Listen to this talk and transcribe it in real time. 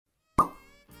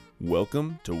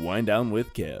Welcome to Wind Down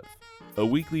with Kev, a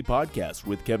weekly podcast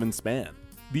with Kevin Spann,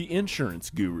 the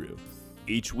insurance guru.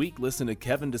 Each week, listen to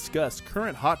Kevin discuss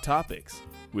current hot topics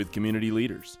with community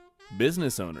leaders,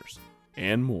 business owners,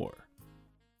 and more.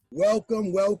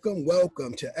 Welcome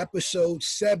to episode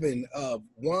 7 of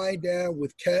Wind Down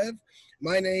with Kev.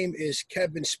 My name is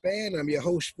Kevin Spann. I'm your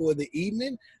host for the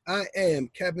evening. I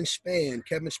am Kevin Spann,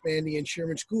 the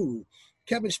insurance guru.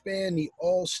 Kevin Spann, the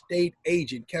all-state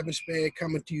agent. Kevin Spann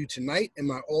coming to you tonight in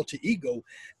my alter ego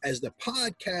as the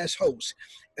podcast host.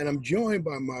 And I'm joined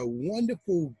by my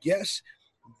wonderful guest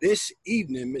this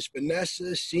evening, Miss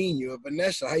Vanessa Senior.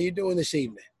 Vanessa, how you doing this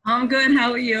evening? I'm good.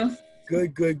 How are you?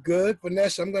 Good.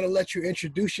 Vanessa, I'm going to let you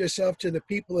introduce yourself to the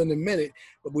people in a minute.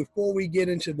 But before we get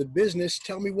into the business,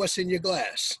 tell me what's in your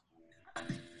glass.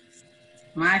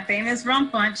 My famous rum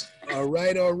punch. All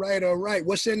right.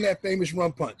 What's in that famous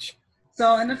rum punch?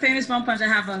 So in the famous rum punch, I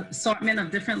have an assortment of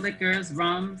different liquors,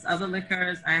 rums, other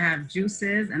liquors. I have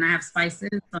juices and I have spices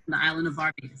from the island of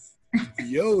Barbados.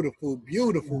 Beautiful.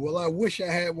 Well, I wish I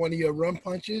had one of your rum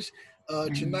punches.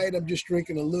 Tonight, I'm just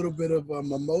drinking a little bit of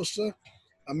mimosa.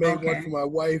 I made one for my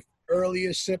wife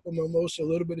earlier, simple mimosa, a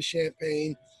little bit of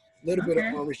champagne, a little bit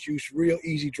of orange juice, real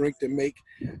easy drink to make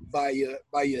by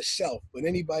yourself. But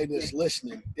anybody that's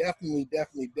listening, definitely,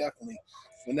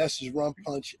 Vanessa's rum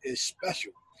punch is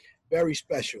special. Very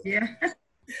special. Yeah.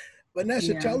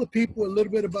 Vanessa, tell the people a little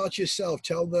bit about yourself.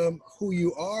 Tell them who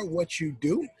you are, what you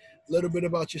do, a little bit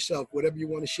about yourself, whatever you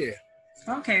want to share.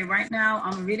 Okay, right now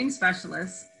I'm a reading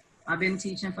specialist. I've been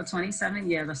teaching for 27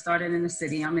 years. I started in the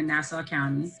city. I'm in Nassau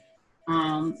County.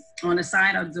 On the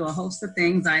side, I do a host of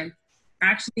things. I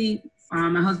actually,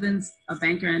 my husband's a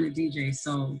banker and a DJ,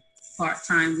 so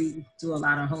part-time we do a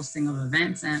lot of hosting of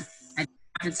events, and I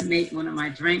wanted to make one of my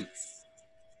drinks.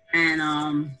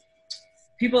 And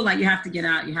people like, you have to get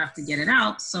it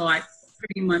out. So I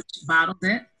pretty much bottled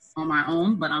it on my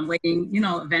own, but I'm waiting,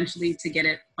 eventually to get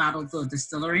it bottled to a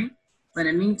distillery. But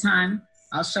in the meantime,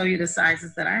 I'll show you the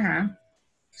sizes that I have.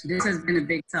 This has been a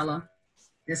big seller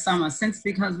this summer.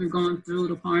 Because we're going through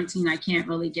the quarantine, I can't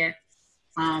really get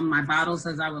my bottles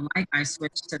as I would like. I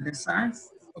switched to this size.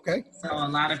 Okay. So a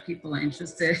lot of people are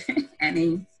interested and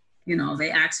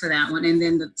they ask for that one. And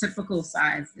then the typical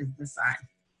size is this size.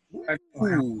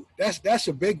 Ooh, that's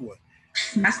a big one.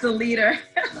 That's the leader.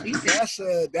 That's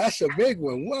a big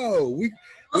one. Whoa. We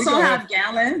also have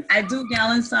gallon. I do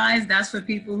gallon size. That's for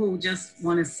people who just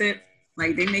want to sip.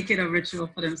 Like, they make it a ritual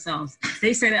for themselves.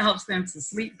 They say that helps them to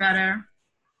sleep better.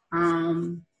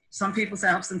 Some people say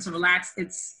it helps them to relax.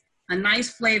 It's a nice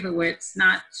flavor where it's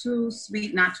not too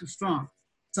sweet, not too strong.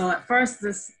 So at first,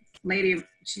 this lady,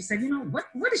 she said,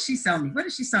 what did she sell me? What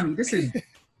did she sell me? This is...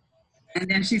 And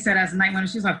then she said, as a night one,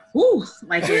 she's like, ooh,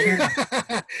 like it.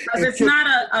 Because it's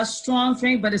not a strong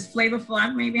drink, but it's flavorful. I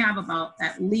maybe have about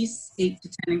at least 8 to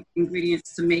 10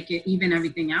 ingredients to make it even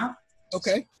everything out.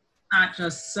 Okay. Not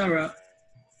just syrup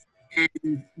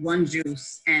and one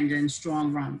juice and then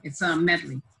strong rum. It's a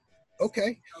medley.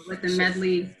 Okay. So with the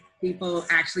medley, people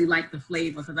actually like the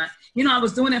flavor. Because I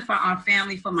was doing it for our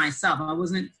family, for myself.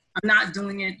 I'm not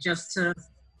doing it just to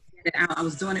it out. I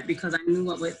was doing it because I knew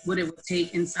what it would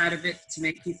take inside of it to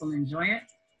make people enjoy it,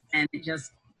 and it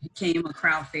just became a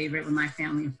crowd favorite when my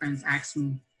family and friends asked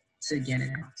me to get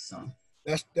it out. So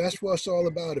that's what it's all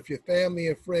about. If your family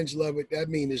and friends love it, that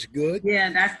means it's good.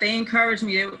 Yeah, they encouraged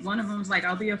me. One of them was like,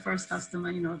 "I'll be your first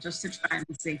customer," just to try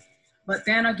and see. But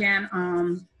then again,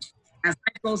 as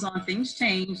life goes on, things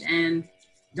change, and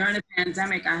during the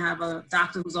pandemic, I have a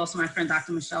doctor who's also my friend,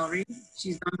 Dr. Michelle Reed.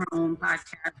 She's done her own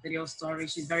podcast, video story.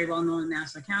 She's very well known in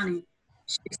Nassau County.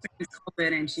 She experienced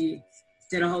COVID and she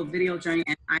did a whole video journey.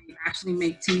 And I actually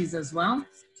make teas as well.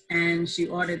 And she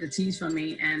ordered the teas from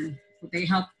me and they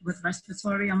help with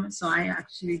respiratory. So I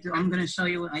actually do. I'm going to show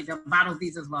you. I bottle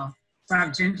these as well. So I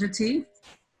have ginger tea.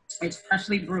 It's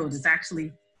freshly brewed.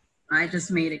 I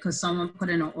just made it because someone put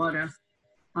in an order.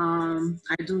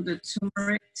 I do the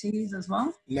turmeric teas as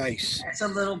well. Nice. It's a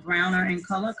little browner in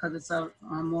color because it's a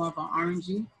more of an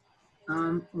orangey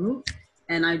root.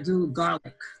 And I do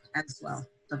garlic as well.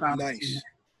 The garlic tea.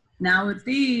 Now with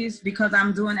these, because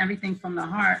I'm doing everything from the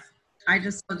heart, I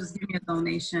just give me a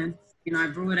donation. I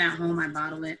brew it at home, I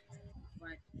bottle it.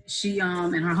 But she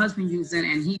and her husband use it,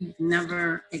 and he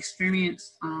never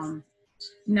experienced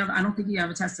I don't think he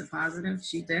ever tested positive.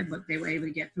 She did, but they were able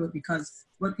to get through it because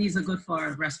what these are good for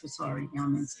are respiratory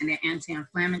ailments, and they're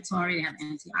anti-inflammatory. They have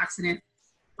antioxidant,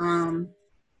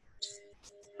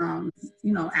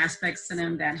 aspects to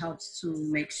them that helps to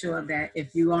make sure that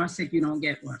if you are sick, you don't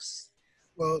get worse.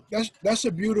 Well, that's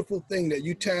a beautiful thing that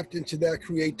you tapped into that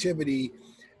creativity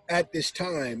at this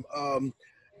time.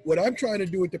 what I'm trying to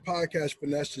do with the podcast,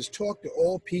 Vanessa, is talk to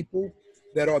all people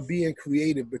that are being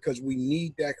creative, because we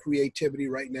need that creativity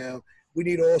right now. We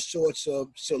need all sorts of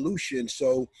solutions.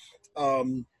 So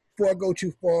before I go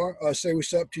too far, say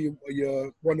what's up to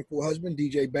your wonderful husband,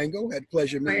 DJ Bango. Had the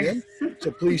pleasure meeting him.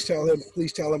 So please tell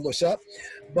him what's up.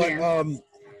 But Yeah.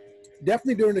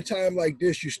 Definitely during a time like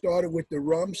this, you started with the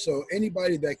rum. So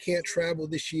anybody that can't travel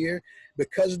this year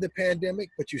because of the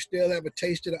pandemic, but you still have a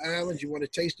taste of the islands, you want a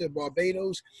taste of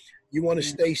Barbados, you want to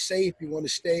stay safe, you want to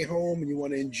stay home, and you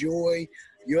want to enjoy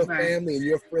your Right. family and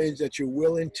your friends that you're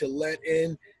willing to let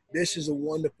in. This is a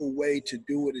wonderful way to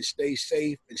do it, and stay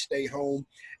safe and stay home,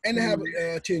 and have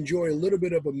to enjoy a little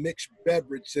bit of a mixed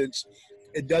beverage, since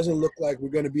it doesn't look like we're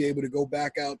going to be able to go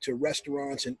back out to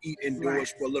restaurants and eat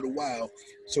indoors Right. for a little while.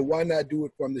 So why not do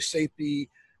it from the safety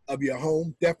of your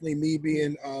home? Definitely me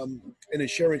being an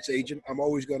insurance agent, I'm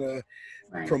always going to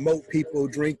Right. promote people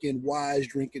drinking wise,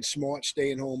 drinking smart,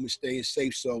 staying home and staying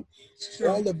safe. So True.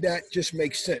 all of that just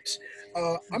makes sense.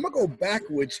 I'm going to go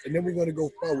backwards, and then we're going to go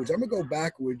forwards. I'm going to go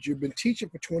backwards. You've been teaching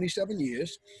for 27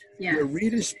 years. You're a Yes.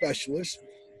 reading specialist.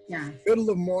 Yeah. Middle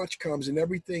of March comes and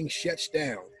everything shuts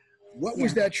down. What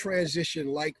was Yeah. that transition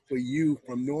like for you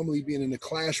from normally being in the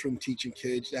classroom teaching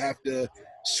kids to have to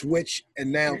switch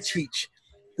and now teach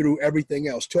through everything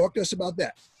else? Talk to us about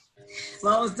that.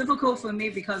 Well, it was difficult for me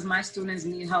because my students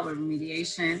need help with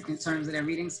remediation in terms of their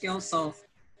reading skills. So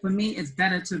for me, it's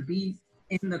better to be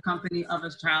in the company of a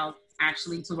child,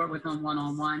 actually to work with them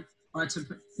one-on-one, or to,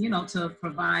 to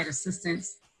provide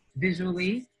assistance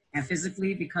visually and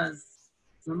physically, because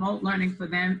remote learning for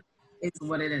them is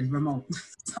what it is, remote.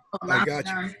 So a I lot of got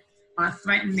you. them are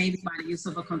threatened maybe by the use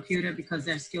of a computer because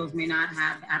their skills may not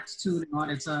have aptitude in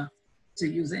order to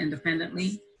use it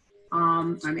independently.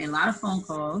 I made a lot of phone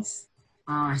calls.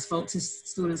 I spoke to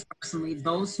students personally.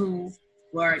 Those who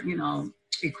were,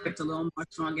 equipped a little more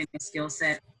strong in their skill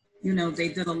set, they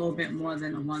did a little bit more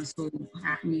than the ones who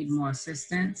need more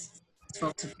assistance.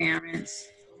 Spoke to parents.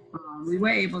 We were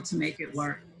able to make it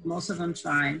work. Most of them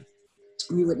tried.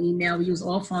 We would email. We use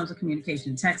all forms of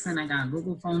communication. Texting. I got a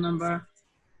Google phone number.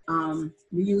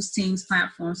 We use Teams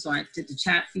platform, so I did the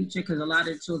chat feature because a lot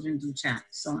of children do chat.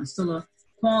 So instead of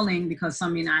calling, because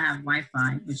some may not have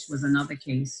Wi-Fi, which was another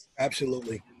case.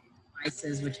 Absolutely.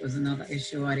 Devices, which was another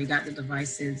issue, or they got the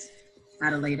devices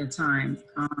at a later time.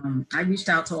 I reached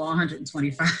out to all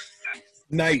 125.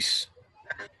 Nice.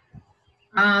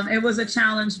 It was a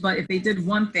challenge, but if they did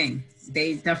one thing,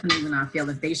 they definitely would not fail.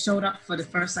 If they showed up for the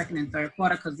first, second, and third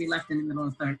quarter, because we left in the middle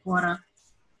of the third quarter,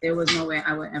 there was no way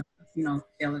I would ever,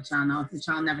 fail a child. Now, if the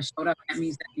child never showed up, that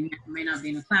means that they may not be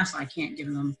in the class, so I can't give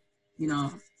them,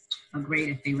 a grade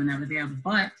if they were never there.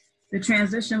 But the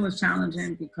transition was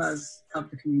challenging because of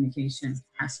the communication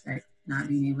aspect, not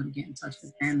being able to get in touch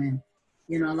with them. And,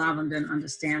 a lot of them didn't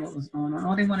understand what was going on.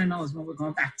 All they want to know is when we're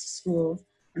going back to school.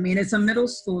 I mean, it's a middle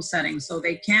school setting, so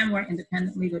they can work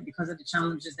independently, but because of the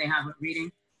challenges they have with reading,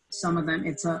 some of them,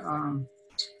 it's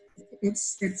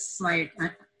like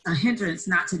a hindrance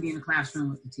not to be in the classroom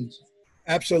with the teacher.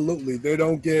 Absolutely. They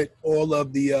don't get all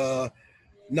of the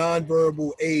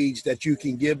nonverbal aids that you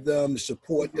can give them,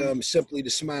 support them, simply to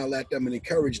smile at them and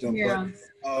encourage them. Yeah.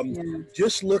 But Yeah.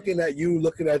 just looking at you,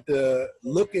 looking at the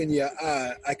look in your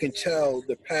eye, I can tell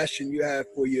the passion you have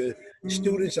for your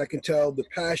students. I can tell the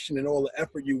passion and all the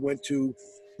effort you went through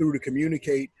to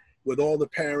communicate with all the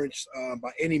parents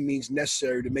by any means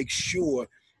necessary to make sure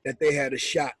that they had a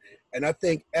shot. And I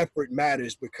think effort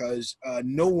matters, because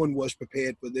no one was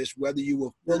prepared for this, whether you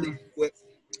were fully equipped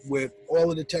with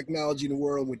all of the technology in the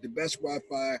world, with the best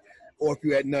Wi-Fi, or if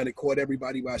you had none. It caught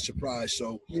everybody by surprise.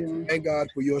 So thank God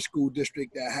for your school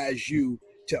district that has you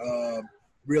to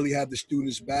really have the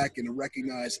students back, and to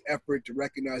recognize effort, to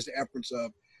recognize the efforts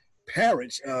of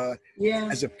parents.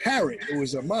 As a parent, it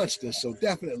was a monster. So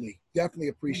definitely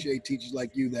appreciate teachers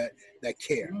like you that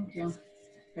care.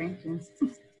 Thank you.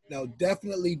 Now,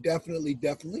 definitely.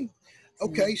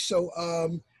 Okay,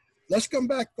 so let's come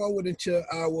back forward into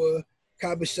our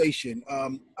conversation.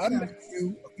 I met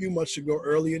you a few months ago,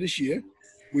 earlier this year.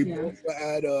 We both were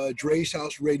at Dre's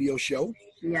House radio show.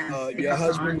 Your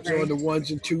husband was on the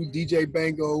ones and two. DJ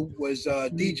Bango was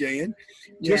DJing.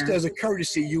 Just as a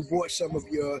courtesy, you bought some of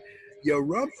your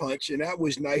rum punch, and that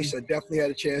was nice. I definitely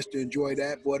had a chance to enjoy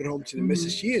that. Brought it home to the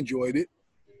missus. She enjoyed it.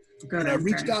 Good. And I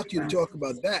reached out to you to talk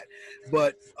about that.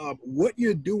 But what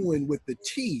you're doing with the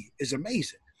tea is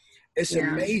amazing. It's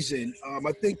amazing.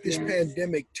 I think this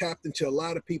pandemic tapped into a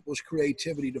lot of people's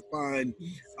creativity to find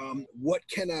what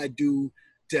can I do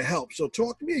to help. So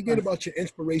talk to me again about your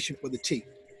inspiration for the tea.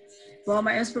 Well,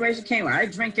 my inspiration came when I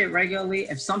drink it regularly.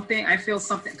 If I feel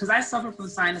something, because I suffer from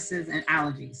sinuses and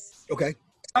allergies. Okay.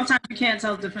 sometimes you can't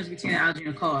tell the difference between an allergy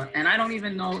and a cold. And I don't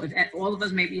even know if all of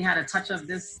us maybe had a touch of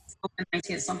this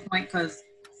COVID-19 at some point, because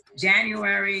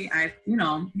January,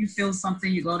 you feel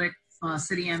something, you go to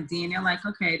City MD and they're like,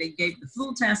 okay, they gave the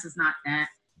flu test, is not that.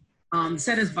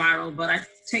 Said it's viral, but I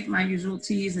take my usual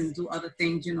teas and do other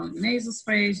things, nasal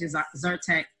sprays,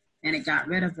 Zyrtec, and it got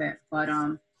rid of it. But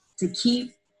to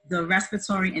keep the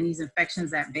respiratory and these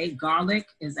infections at bay, garlic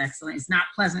is excellent. It's not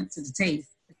pleasant to the taste,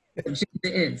 but ginger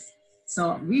is.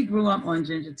 So we grew up on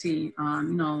ginger tea.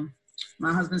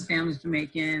 My husband's family's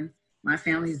Jamaican, my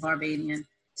family's Barbadian.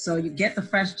 So you get the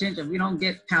fresh ginger. We don't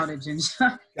get powdered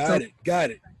ginger. Got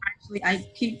it.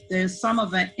 Actually, there's some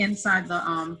of it inside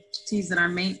the teas that I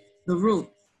make, the root.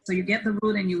 So you get the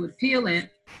root and you would peel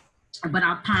it, but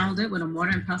I'll pound it with a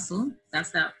mortar and pestle.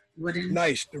 That's that wooden.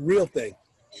 Nice, the real thing.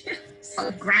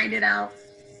 So grind it out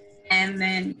and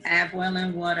then add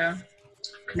boiling water.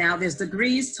 Now there's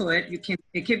degrees to it.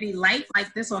 It could be light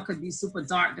like this, or it could be super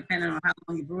dark depending on how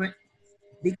long you brew it.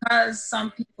 Because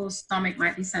some people's stomach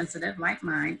might be sensitive, like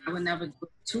mine, I would never do it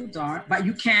too dark, but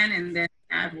you can and then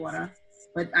add water.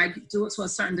 But I do it to a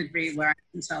certain degree where I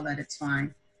can tell that it's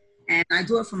fine. And I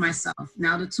do it for myself.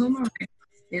 Now the turmeric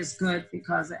is good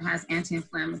because it has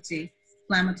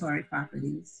anti-inflammatory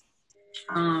properties.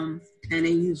 And they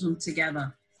use them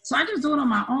together. So I just do it on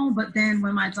my own, but then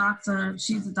when my doctor,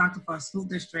 she's the doctor for a school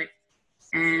district,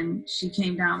 and she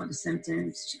came down with the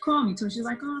symptoms. She called me too. She's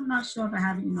like, "Oh, I'm not sure if I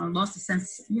have, lost of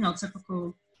sense,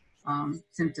 typical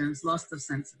symptoms, loss of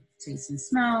sense of taste and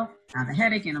smell, I have a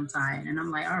headache, and I'm tired." And I'm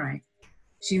like, all right.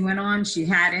 She went on, she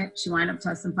had it. She wound up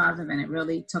testing positive, and it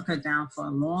really took her down for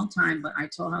a long time. But I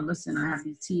told her, listen, I have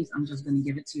these teas. I'm just going to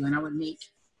give it to you. And I would make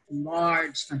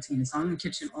large containers. I'm in the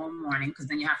kitchen all morning because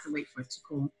then you have to wait for it to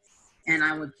cool. And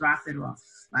I would drop it off.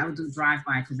 I would do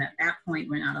drive-by because at that point,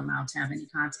 we're not allowed to have any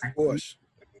contact. Of course.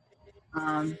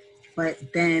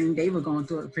 But then they were going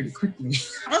through it pretty quickly.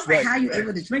 I was like, how are you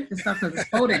able to drink this stuff because it's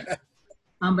potent?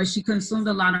 But she consumed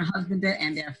a lot. Her husband did,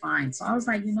 and they're fine. So I was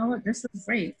like, you know what? This is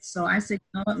great. So I said,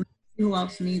 you know what? Let's see who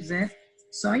else needs it.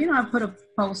 So, I put a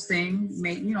posting,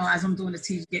 as I'm doing the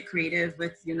tea, get creative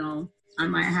with, I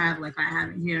might have, like I have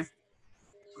it here,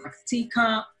 like a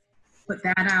teacup, put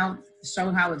that out,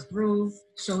 show how it's brewed,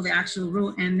 show the actual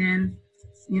root, and then,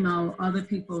 other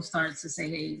people started to say,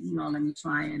 hey, let me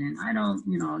try it. And I don't,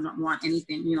 not want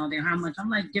anything, they're how much. I'm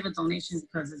like, give a donation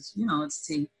because it's, it's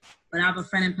tea. But I have a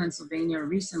friend in Pennsylvania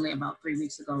recently, about 3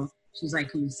 weeks ago. She's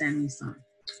like, can you send me some?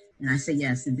 And I said,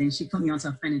 yes. And then she put me onto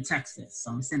a friend in Texas.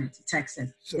 So I'm sending it to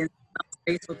Texas. Then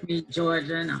Facebook me,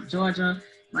 Georgia, now Georgia.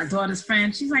 My daughter's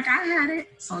friend, she's like, I had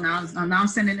it. So now I'm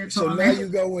sending it to her. So now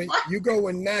you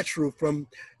going national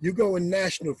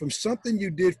from something you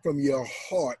did from your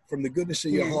heart, from the goodness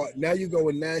of your heart. Now you're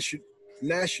going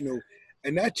national,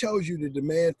 and that tells you the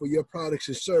demand for your products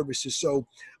and services. So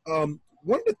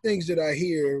one of the things that I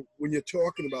hear when you're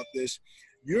talking about this,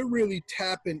 you're really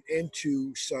tapping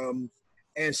into some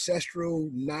ancestral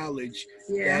knowledge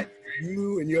that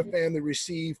you and your family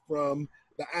received from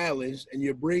the islands, and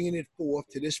you're bringing it forth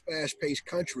to this fast-paced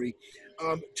country.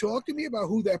 Talk to me about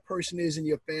who that person is in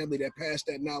your family that passed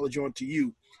that knowledge on to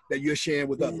you that you're sharing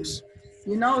with others.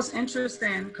 It's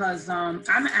interesting because I'm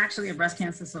actually a breast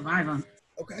cancer survivor.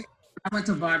 Okay. I went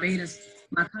to Barbados.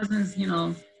 My cousins,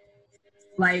 all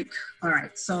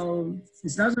right, so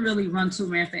this doesn't really run too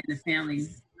rampant in the family,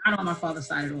 not on my father's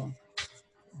side at all.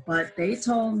 But they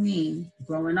told me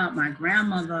growing up, my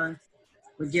grandmother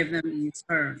would give them these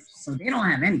herbs. So they don't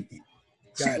have anything.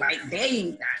 They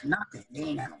ain't got nothing. They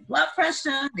ain't got no blood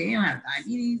pressure. They don't have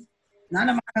diabetes. None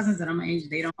of my cousins that are my age,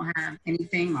 they don't have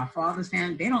anything. My father's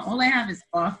family, all they have is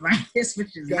arthritis,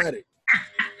 which is got it.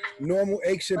 Normal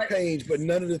aches and pains, but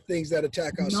none of the things that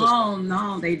attack our system.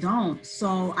 No, they don't.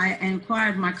 So I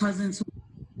inquired my cousins,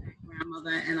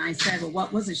 grandmother, and I said, well,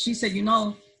 what was it? She said,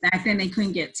 back then they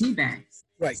couldn't get tea bags.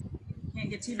 Right. So they can't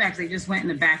get tea bags. They just went in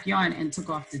the backyard and took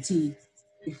off the tea.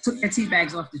 They took their tea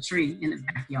bags off the tree in the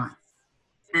backyard.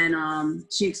 And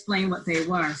she explained what they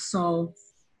were. So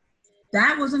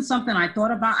that wasn't something I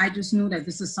thought about. I just knew that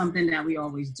this is something that we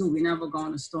always do. We never go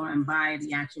in the store and buy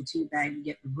the actual tea bag. We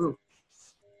get the root.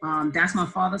 That's my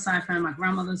father's side friend.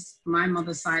 My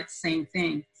mother's side, same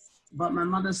thing. But my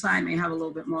mother's side may have a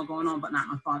little bit more going on, but not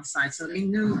my father's side. So they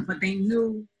knew.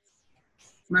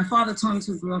 My father told me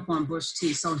to grow up on bush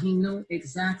tea. So he knew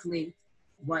exactly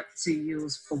what to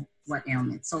use for what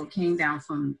ailment. So it came down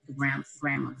from the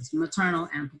grandmothers, maternal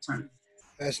and paternal.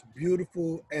 That's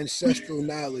beautiful ancestral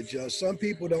knowledge. Some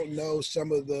people don't know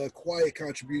some of the quiet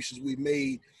contributions we've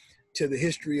made to the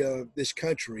history of this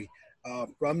country,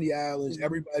 from the islands,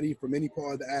 everybody from any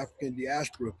part of the African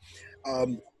diaspora.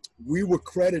 we were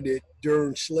credited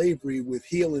during slavery with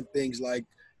healing things like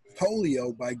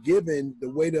polio by giving the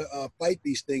way to fight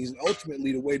these things. And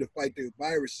ultimately, the way to fight the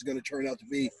virus is going to turn out to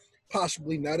be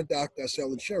possibly not a doctor or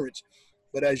sell insurance,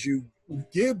 but as you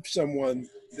give someone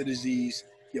the disease,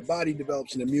 your body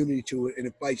develops an immunity to it and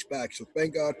it fights back. So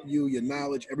thank God for you, your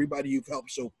knowledge, everybody you've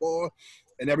helped so far,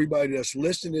 and everybody that's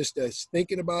listening, that's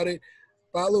thinking about it.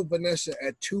 Follow Vanessa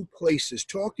at 2 places.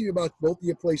 Talk to you about both of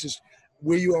your places,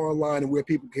 where you are online and where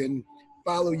people can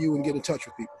follow you and get in touch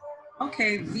with people.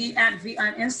 Okay, V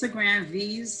on Instagram,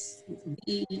 V's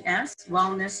VES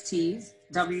Wellness Teas,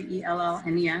 WELLNESSTEAS.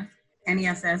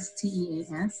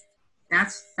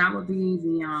 That would be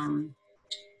the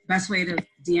best way to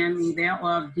DM me there,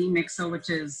 or V Mixer, which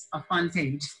is a fun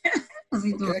page.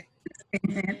 Okay.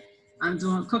 I'm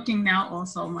doing cooking now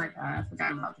also. Oh my God, I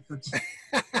forgot about the cooking.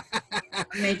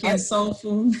 I'm making soul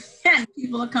food and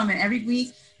people are coming every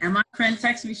week. And my friend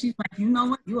texts me, she's like, you know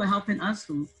what? You are helping us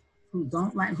who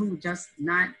don't like, who just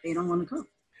not, they don't want to cook.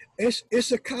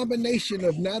 It's a combination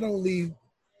of not only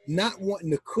not wanting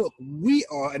to cook. We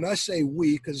are, and I say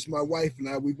we because it's my wife and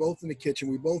I, we both in the kitchen,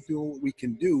 we both doing what we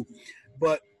can do,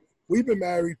 but we've been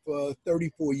married for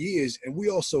 34 years and we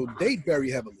also date very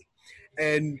heavily.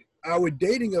 And our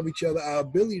dating of each other, our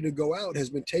ability to go out has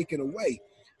been taken away.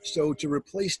 So to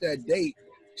replace that date,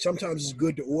 sometimes it's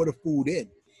good to order food in,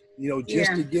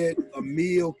 just to get a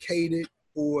meal catered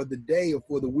for the day or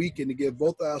for the weekend, to give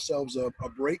both ourselves a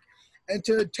break and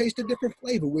to taste a different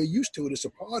flavor. We're used to it. It's a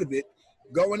part of it.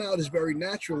 Going out is very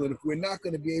natural. And if we're not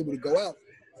going to be able to go out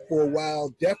for a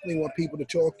while, definitely want people to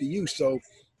talk to you. So,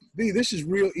 B, this is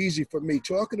real easy for me.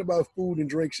 Talking about food and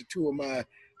drinks are 2 of my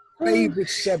favorite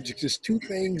subjects. It's 2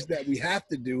 things that we have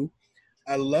to do.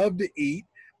 I love to eat.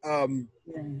 I'm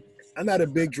not a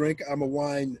big drinker. I'm a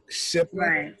wine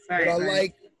sipper, but I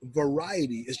like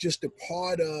variety. It's just a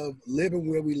part of living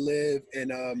where we live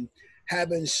and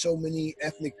having so many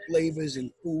ethnic flavors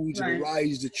and foods and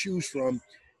varieties to choose from.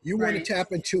 You want to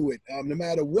tap into it. No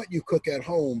matter what you cook at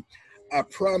home, I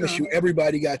promise you,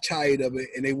 everybody got tired of it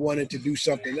and they wanted to do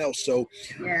something else. So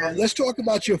let's talk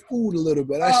about your food a little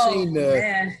bit.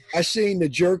 I seen the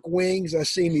jerk wings. I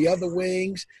seen the other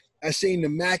wings. I seen the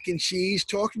mac and cheese.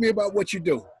 Talk to me about what you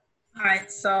do. All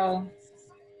right, so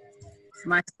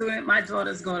my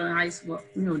daughters go to high school,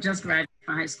 just graduated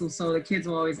from high school, so the kids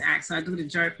will always ask. So I do the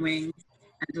jerk wings,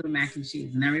 I do the mac and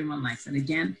cheese, and everyone likes it.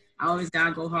 Again, I always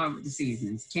gotta go hard with the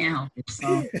seasonings. Can't help it. So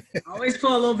I always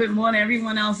put a little bit more than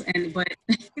everyone else, but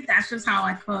that's just how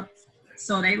I cook.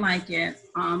 So they like it.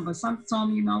 But some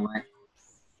told me, you know what?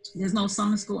 There's no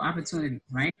summer school opportunity,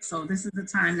 right? So this is the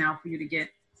time now for you to get,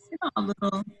 a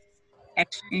little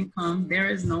extra income. There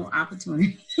is no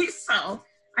opportunity. So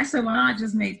I said, why don't I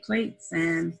just make plates?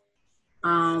 And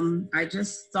I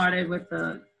just started with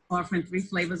offering 3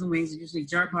 flavors of wings, usually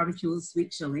jerk, barbecue,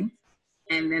 sweet chili.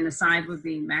 And then the side would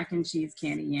be mac and cheese,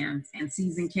 candy yams, and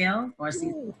seasoned kale or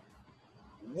seasoned.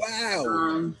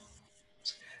 Wow.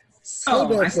 So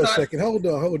hold on for a second. Hold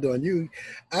on.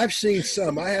 I've seen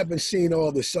some. I haven't seen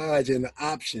all the sides and the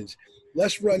options.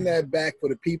 Let's run that back for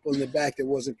the people in the back that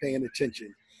wasn't paying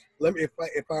attention. If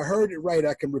I heard it right,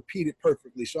 I can repeat it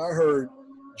perfectly. So I heard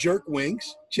jerk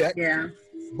wings, check. Yeah.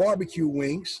 Barbecue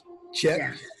wings, check.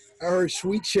 Yeah. I heard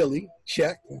sweet chili,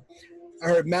 check. I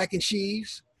heard mac and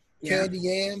cheese, candy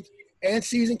yams, and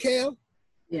seasoned kale.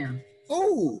 Yeah.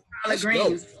 Oh, collard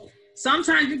greens.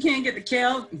 Sometimes you can't get the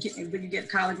kale, but you get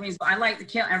collard greens. But I like the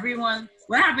kale.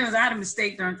 What happened was I had a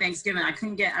mistake during Thanksgiving. I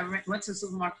went to the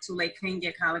supermarket too late, couldn't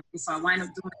get collard greens. So I wound up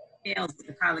doing kales with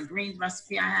the collard greens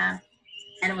recipe I have.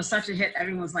 And it was such a hit.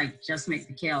 Everyone's like, just make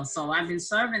the kale. So I've been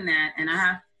serving that. And I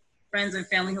have friends and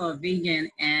family who are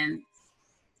vegan and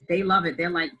they love it.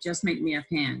 They're like, just make me a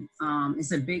pan.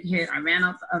 It's a big hit. I ran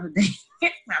out the other day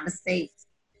by mistake.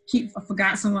 I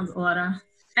forgot someone's order.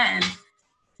 And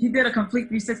he did a complete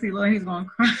 360. Lord, he's going to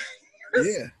cry.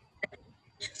 Yeah.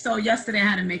 So yesterday I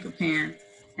had to make a pan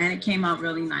and it came out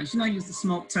really nice. Use the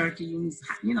smoked turkey.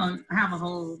 I have a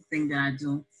whole thing that I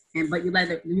do. But you let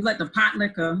the pot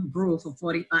liquor brew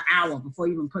for an hour before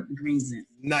you even put the greens in.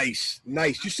 Nice.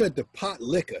 You said the pot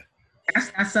liquor.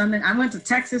 That's something. I went to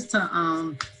Texas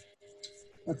to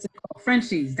what's it called?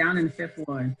 Frenchies down in the 5th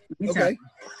Ward. Okay.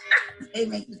 They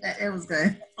make that. It was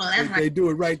good. They do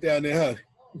it right down there, huh?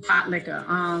 Pot liquor.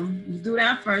 You do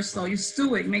that first. So you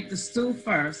stew it. Make the stew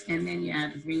first, and then you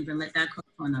add the greens and let that cook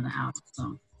for another hour.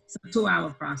 So it's a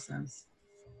 2-hour process.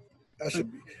 I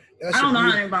don't know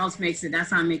how anybody else makes it.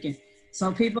 That's how I make it.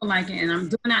 So people like it, and I'm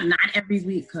doing that not every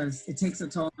week because it takes a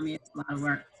toll on me. It's a lot of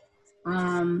work.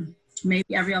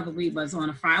 Maybe every other week, but it's on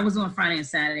a Friday. I was doing Friday and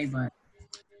Saturday, but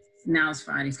now it's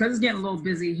Fridays because it's getting a little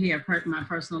busy here. My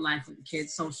personal life with the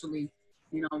kids, socially,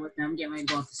 with them getting ready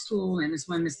to go off to school. And it's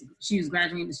when she was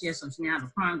graduating this year, so she didn't have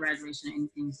a prom graduation or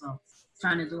anything. So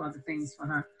trying to do other things for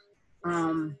her.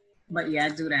 But yeah, I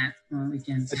do that on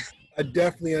weekends. I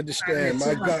definitely understand.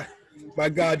 My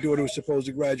goddaughter was supposed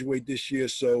to graduate this year,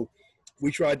 so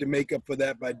we tried to make up for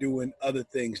that by doing other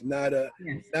things. Not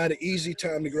an easy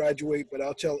time to graduate, but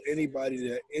I'll tell anybody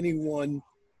that anyone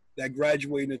that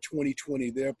graduated in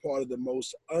 2020, they're part of the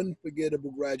most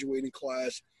unforgettable graduating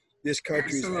class this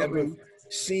country's ever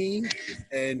seen.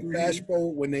 And fast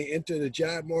forward when they enter the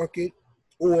job market,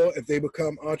 or if they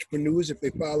become entrepreneurs, if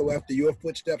they follow after your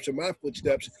footsteps or my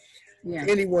footsteps,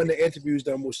 anyone that interviews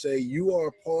them will say, you are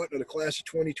a part of the class of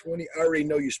 2020. I already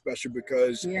know you're special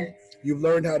because you've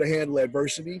learned how to handle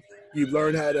adversity, you've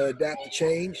learned how to adapt to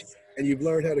change, and you've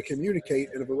learned how to communicate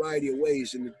in a variety of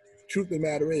ways. And the truth of the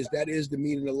matter is, that is the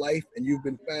meaning of life, and you've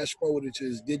been fast forwarded to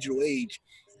this digital age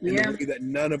in a way that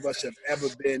none of us have ever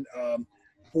been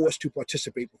forced to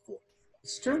participate before.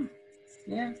 It's true.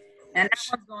 Yeah. And that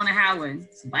one's going to Howard.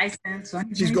 It's Bison. So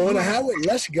she's going to Howard.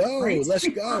 Let's go. Let's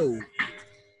go.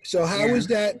 So how is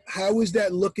that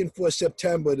looking for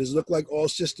September? Does it look like all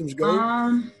systems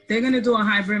go? They're going to do a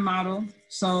hybrid model.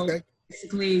 So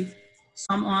basically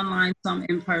some online, some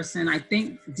in person. I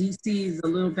think DC is a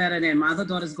little better than my other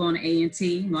daughter's going to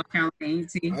A&T, North Carolina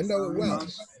A&T. I know it well.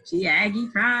 She Aggie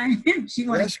pride. She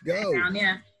wants to go down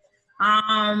there.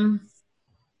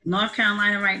 North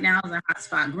Carolina right now is a hot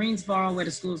spot. Greensboro, where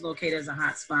the school is located, is a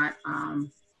hot spot.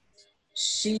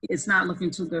 It's not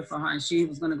looking too good for her. And she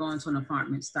was going to go into an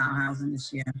apartment style housing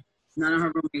this year. None of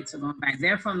her roommates are going back.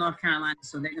 They're from North Carolina,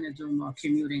 so they're going to do more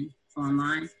commuting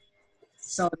online.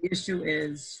 So the issue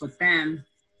is for them,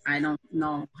 I don't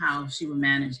know how she would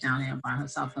manage down there by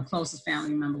herself. The closest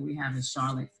family member we have is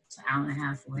Charlotte. It's an hour and a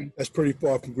half away. That's pretty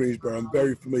far from Greensboro. I'm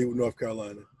very familiar with North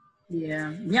Carolina.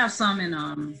 Yeah, we have some in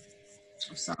a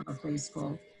place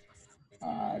called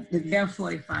they're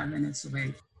 45 minutes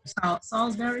away.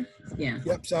 Salisbury? Yeah.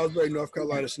 Yep, Salisbury, North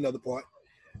Carolina is another part.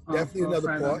 Definitely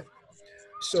another part.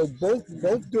 So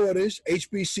both daughters,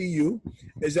 HBCU.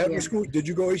 Is that what school? Did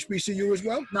you go HBCU as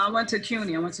well? No, I went to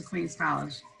CUNY. I went to Queens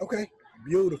College. Okay.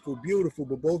 Beautiful.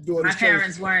 But both daughters.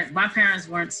 My parents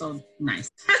weren't so nice.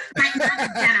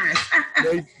 Not generous.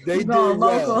 They did local.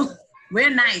 Well. We're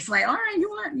nice. Like, all right,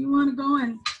 you want to go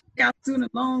and get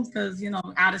student loans because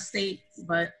out of state,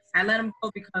 but I let them go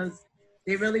because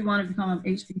they really want to become an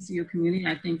HBCU community.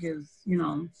 I think is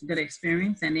a good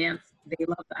experience, and they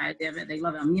love the idea of it. They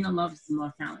love it. Amina loves the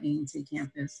North Carolina A&T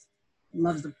campus,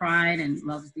 loves the pride, and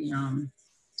loves the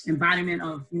embodiment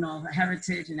of her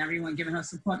heritage and everyone giving her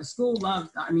support. The school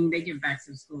loves. They give back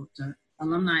to the school. To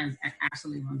alumni is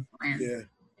absolutely wonderful. Yeah.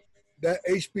 That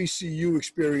HBCU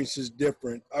experience is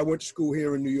different. I went to school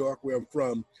here in New York, where I'm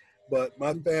from, but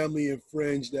my family and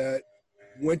friends that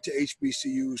went to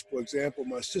HBCUs, for example,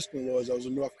 my sister-in-laws, I was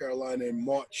in North Carolina in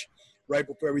March, right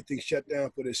before everything shut down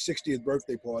for their 60th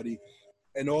birthday party,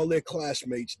 and all their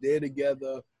classmates, they're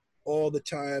together all the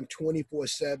time,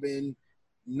 24/7,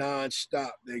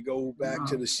 nonstop. They go back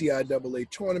to the CIAA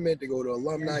tournament, they go to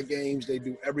alumni games, they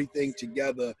do everything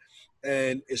together.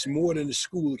 And it's more than a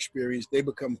school experience. They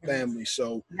become family.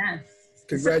 So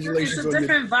congratulations. It's a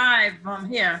different vibe from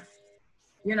here.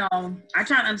 I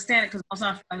try to understand it because most of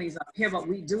our families up here, but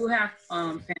we do have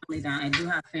family down. I do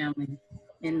have family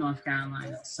in North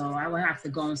Carolina. So I would have to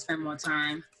go and spend more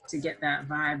time to get that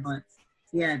vibe. But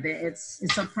yeah,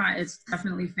 it's a pride. It's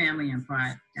definitely family and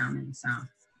pride down in the South.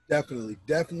 Definitely.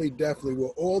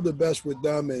 Well, all the best with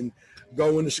them and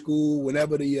going to school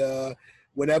whenever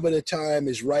the time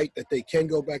is right that they can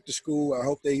go back to school. I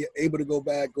hope they're able to go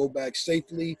back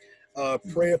safely,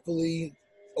 prayerfully.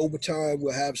 Over time,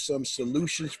 we'll have some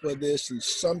solutions for this, and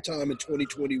sometime in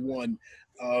 2021,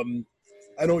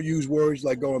 I don't use words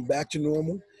like going back to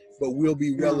normal, but we'll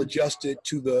be well adjusted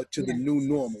to the new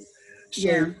normal.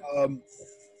 So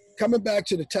coming back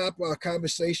to the top of our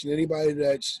conversation, anybody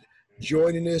that's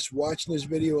joining us, watching this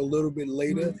video a little bit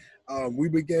later, we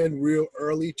began real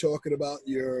early talking about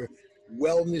your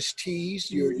wellness teas,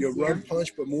 your rum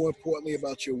punch, but more importantly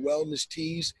about your wellness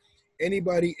teas.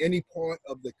 Anybody, any part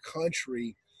of the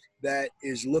country that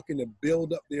is looking to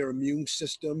build up their immune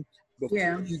system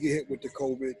before you get hit with the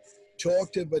COVID,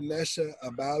 talk to Vanessa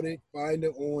about it. Find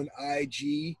her on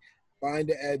IG. Find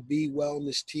her at V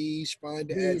Wellness Teas.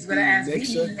 Find her at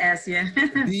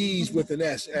Bees with an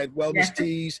S at Wellness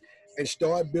Teas, and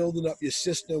start building up your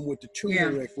system with the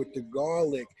turmeric, with the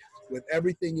garlic, with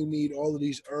everything you need, all of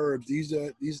these herbs.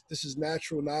 This is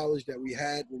natural knowledge that we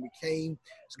had when we came.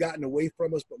 It's gotten away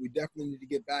from us, but we definitely need to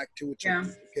get back to it so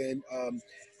people can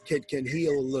can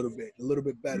heal a little bit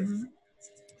better. Mm-hmm.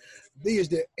 V, is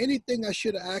there anything I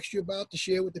should have asked you about to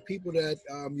share with the people that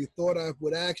you thought I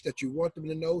would ask that you want them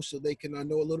to know so they can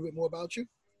know a little bit more about you?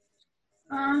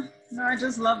 No, I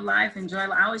just love life, enjoy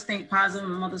life. I always think positive.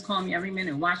 My mother's calling me every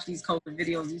minute, watch these COVID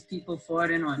videos, these people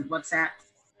forwarding on WhatsApp.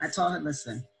 I told her,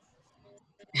 listen,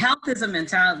 health is a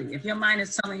mentality. If your mind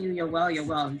is telling you you're well, you're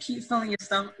well. You keep filling your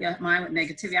mind with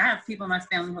negativity. I have people in my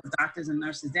family who are doctors and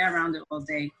nurses. They're around it all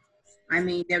day. I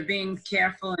mean, they're being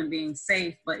careful and being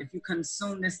safe, but if you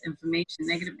consume this information,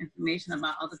 negative information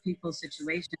about other people's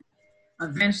situation,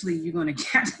 eventually you're going to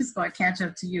catch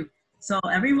up to you. So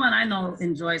everyone I know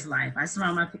enjoys life. I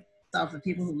surround myself with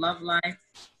people who love life,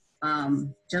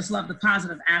 just love the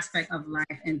positive aspect of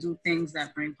life and do things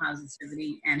that bring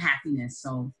positivity and happiness.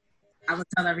 So I would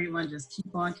tell everyone, just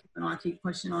keep on, keeping on, keep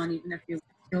pushing on, even if you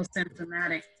feel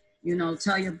symptomatic,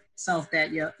 tell yourself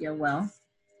that you're well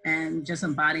and just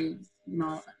embody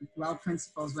well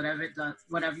principles, whatever it does,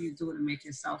 whatever you do to make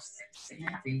yourself stay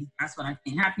happy. That's what I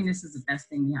think. Happiness is the best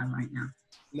thing we have right now.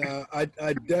 No, I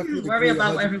definitely worry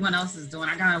about what everyone else is doing.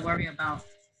 I gotta worry about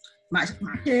my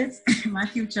kids, my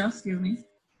future. Excuse me.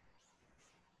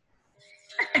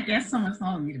 I guess someone's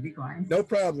telling me to be quiet. No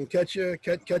problem. Catch your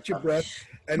breath.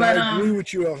 And I agree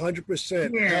with you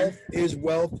 100%. Yeah. Health is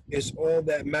wealth. It's all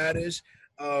that matters.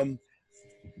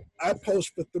 I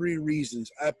post for 3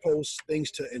 reasons. I post things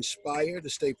to inspire, to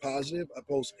stay positive. I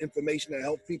post information to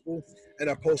help people, and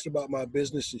I post about my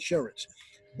business insurance.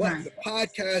 But the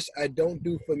podcast I don't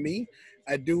do for me.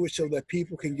 I do it so that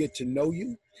people can get to know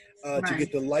you, to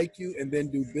get to like you, and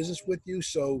then do business with you.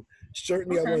 So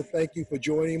certainly I want to thank you for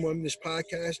joining me on this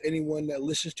podcast. Anyone that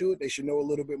listens to it, they should know a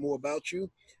little bit more about you,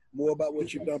 more about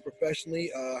what you've done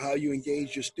professionally, how you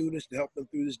engage your students to help them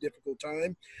through this difficult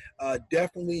time.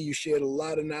 Definitely, you shared a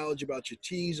lot of knowledge about your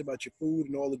teas, about your food,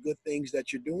 and all the good things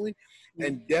that you're doing.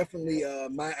 And definitely,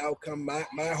 my outcome,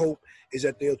 my hope is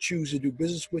that they'll choose to do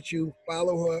business with you.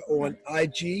 Follow her on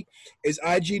IG. Is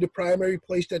IG the primary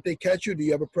place that they catch you? Do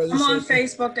you have a presence? I'm on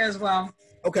Facebook as well.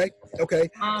 Okay.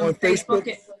 On Facebook,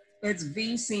 it's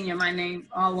V Senior. My name.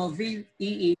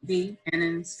 VEEV and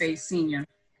then space Senior.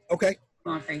 Okay.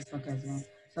 On Facebook as well,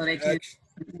 so they can.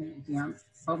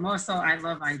 But more so, I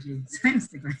love IG,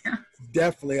 Instagram.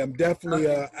 Definitely, I'm definitely.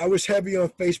 I was heavy on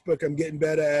Facebook. I'm getting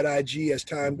better at IG as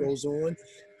time goes on.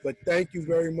 But thank you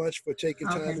very much for taking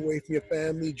time away from your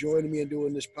family, joining me and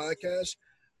doing this podcast.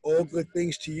 All good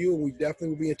things to you, and we definitely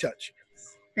will be in touch.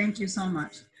 Thank you so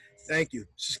much. Thank you.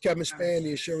 This is Kevin Spann,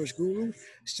 the Insurance Guru,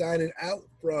 signing out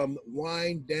from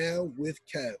Wind Down with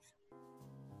Kev.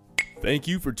 Thank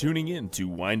you for tuning in to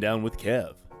Wind Down with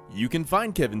Kev. You can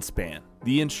find Kevin Spann,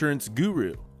 the Insurance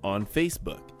Guru, on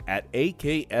Facebook at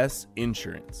AKS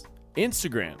Insurance,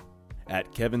 Instagram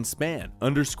at Kevin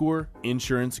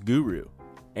Spann_Insurance Guru,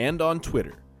 and on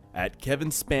Twitter at Kevin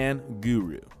Spann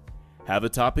Guru. Have a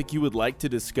topic you would like to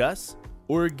discuss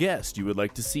or a guest you would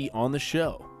like to see on the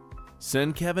show?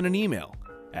 Send Kevin an email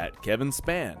at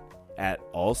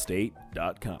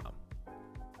kevinspann@allstate.com.